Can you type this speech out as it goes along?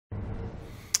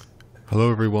Hello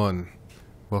everyone,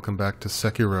 welcome back to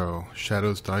Sekiro,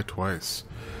 Shadows Die Twice.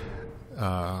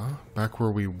 Back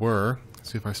where we were,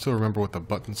 let's see if I still remember what the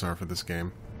buttons are for this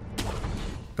game.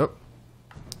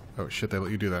 Oh shit, they let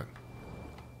you do that.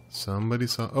 Somebody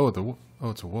saw, oh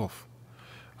it's a wolf.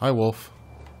 Hi wolf,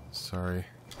 sorry.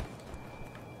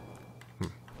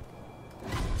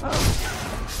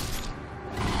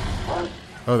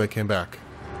 Oh, they came back.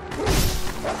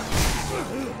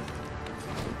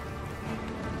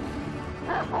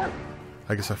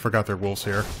 I guess I forgot there are wolves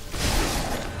here.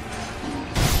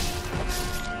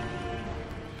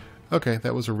 Okay,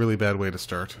 that was a really bad way to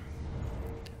start.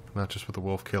 Not just with the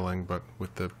wolf killing, but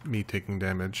with me taking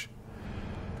damage.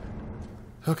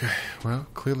 Okay, well,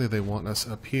 clearly they want us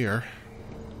up here.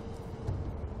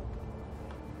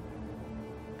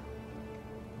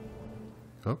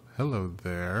 Oh, hello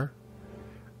there.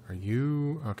 Are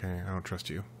you... okay, I don't trust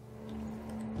you.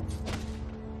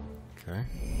 Okay.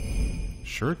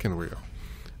 Shuriken wheel.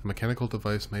 A mechanical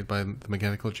device made by the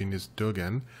mechanical genius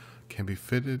Dogen can be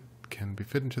fitted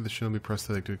into the shinobi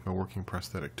prosthetic to become a working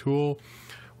prosthetic tool.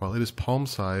 While it is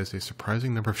palm-sized, a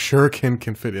surprising number of shuriken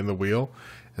can fit in the wheel,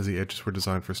 as the edges were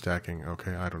designed for stacking.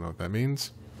 Okay, I don't know what that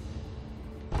means.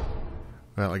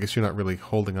 Well, I guess you're not really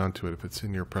holding on to it if it's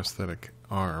in your prosthetic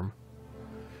arm.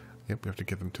 Yep, we have to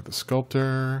give them to the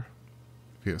sculptor.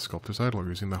 Via sculptor's idol, or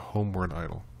using the homeward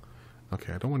idol.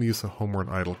 Okay, I don't want to use the homeward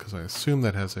idol because I assume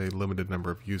that has a limited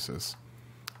number of uses.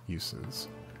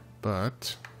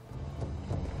 But...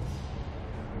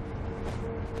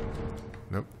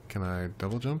 nope. Can I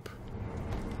double jump?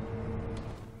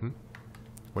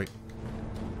 Wait.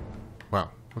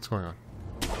 Wow, what's going on?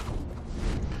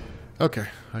 Okay,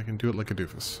 I can do it like a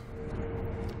doofus.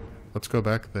 Let's go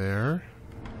back there.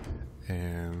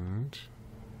 And...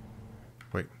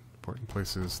 wait, important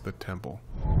place is the temple.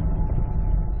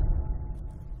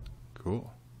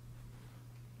 Cool.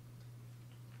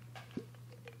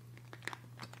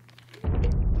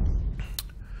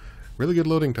 Really good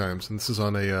loading times, and this is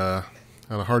on a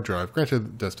hard drive.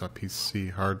 Granted, desktop PC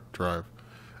hard drive.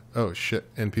 Oh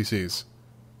shit, NPCs.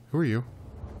 Who are you?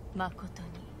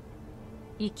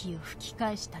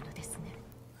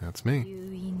 That's me.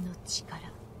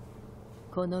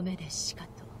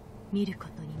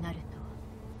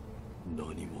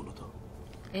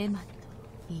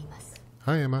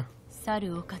 Hi, Emma.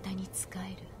 猿お方に仕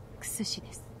える薬師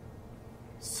です。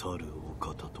猿お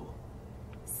方とは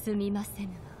すみませぬ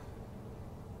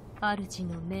が、主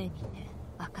の命にて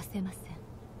明かせません。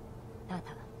ただ、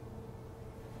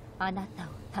あなた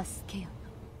を助けよ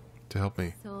と。To help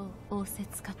me. そう仰せ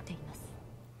つかっています。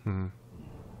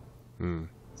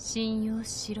信用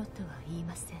しろとは言い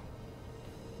ません。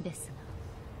です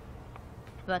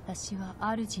が、私は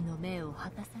主の命を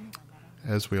果たさねばなら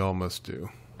ない。As we all must do.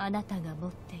 あなたが持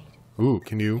っている。Ooh,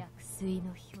 can you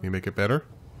make it better?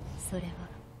 それ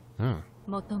は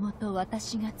もともと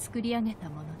私が作り上げた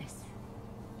ものです。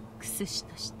薬師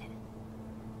として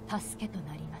助けと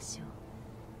なりましょう。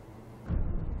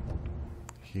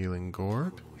Healing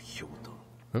gourd?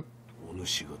 お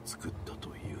主が作った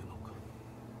というのか。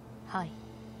はい。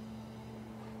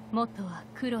元は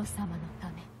九郎様のた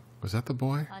め。Was that the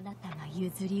boy? あなたが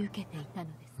譲り受けていたの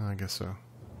です。I guess so.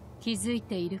 気づい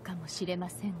ているかもしれま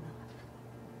せんが、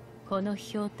この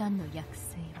ひょうたんの薬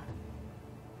水は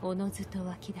おのずと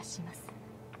湧き出します。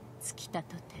尽きた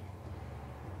とて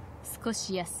少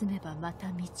し休めばま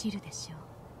た満ちるでしょう。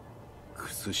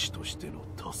薬師としての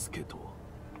助けとは。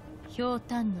ひょう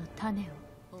たんの種を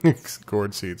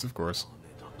gourd seeds, of course.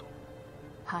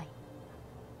 はい。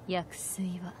薬水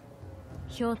は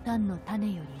ひょうたんの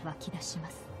種より湧き出し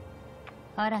ます。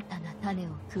新たな種を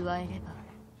加えれば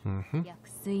薬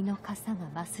水の傘が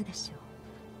増すでしょう。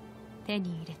手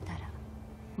に入れたら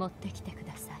持ってきてく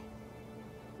ださ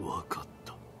い。わかっ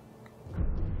た。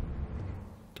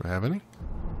Do I have any?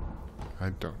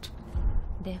 I don't.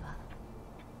 では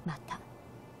また。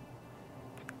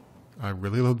I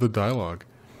really love the dialogue.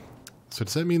 So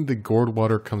does that mean the gourd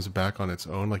water comes back on its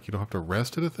own? Like you don't have to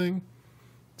rest at a thing?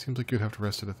 It seems like you'd have to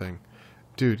rest at a thing.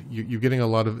 Dude, you're getting a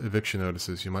lot of eviction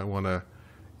notices. You might want to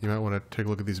take a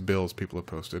look at these bills people have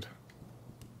posted.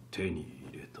 手に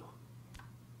入れた。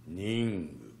任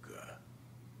務か。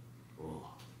お、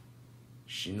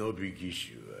忍び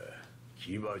義手は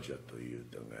牙じゃと言う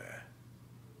たが、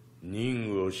任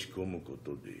務を仕込むこ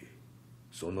とで、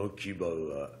その牙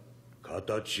は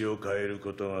形を変える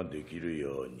ことができる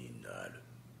ようになる。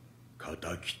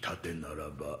敵立てなら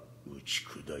ば打ち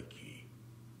砕き、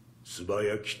素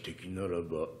早き敵なら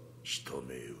ば仕留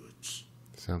め撃つ。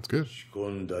Sounds good. 仕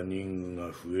込んだ任務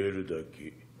が増えるだ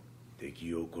け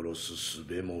敵を殺す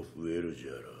術も増えるじ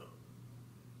ゃろう。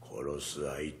殺す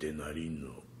相手なりの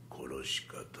殺し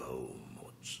方を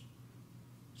持つ。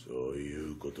そう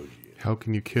いうことじゃ。How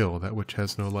can you kill that which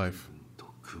has no life? と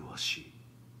詳しい。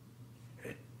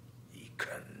いかん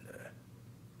な。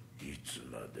いつ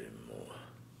までも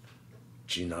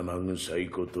血生臭い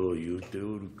ことを言うて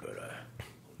おるから、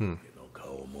仏の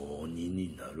顔も鬼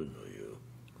になるのよ。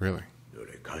Really? ど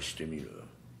れ貸してみろ。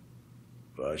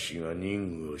わしが任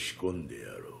務を仕込んでや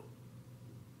ろう。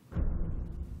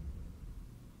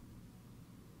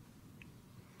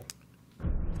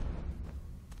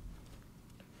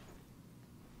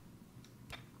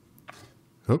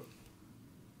Oh.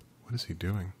 What is he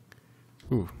doing?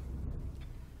 Ooh.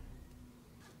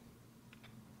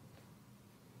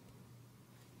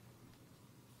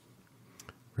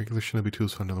 Regular shinobi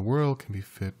tools found in the world can be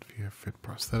fit via fit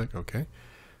prosthetic. Okay.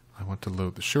 I want to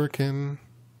load the shuriken.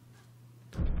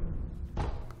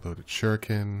 Loaded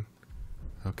shuriken.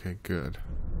 Okay, good.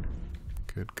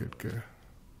 Good, good, good.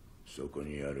 そこ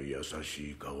にある優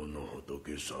しい顔の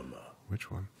仏様。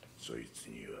Which one? そいつ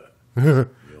には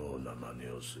妙な真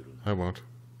似をする。I won't.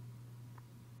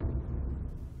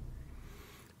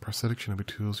 Prosthetic shinobi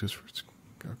tools used for...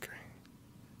 Okay.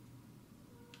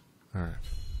 Alright.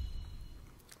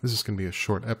 This is going to be a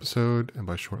short episode, and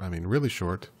by short I mean really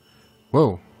short.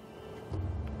 Whoa!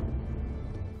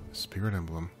 Spirit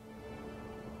emblem.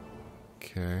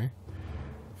 Okay.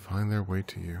 Find their way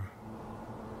to you.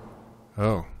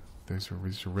 Oh, these are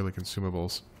really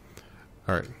consumables.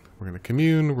 Alright, we're going to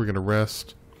commune, we're going to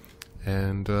rest,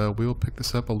 and we will pick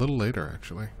this up a little later,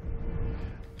 actually.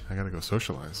 I gotta go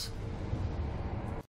socialize.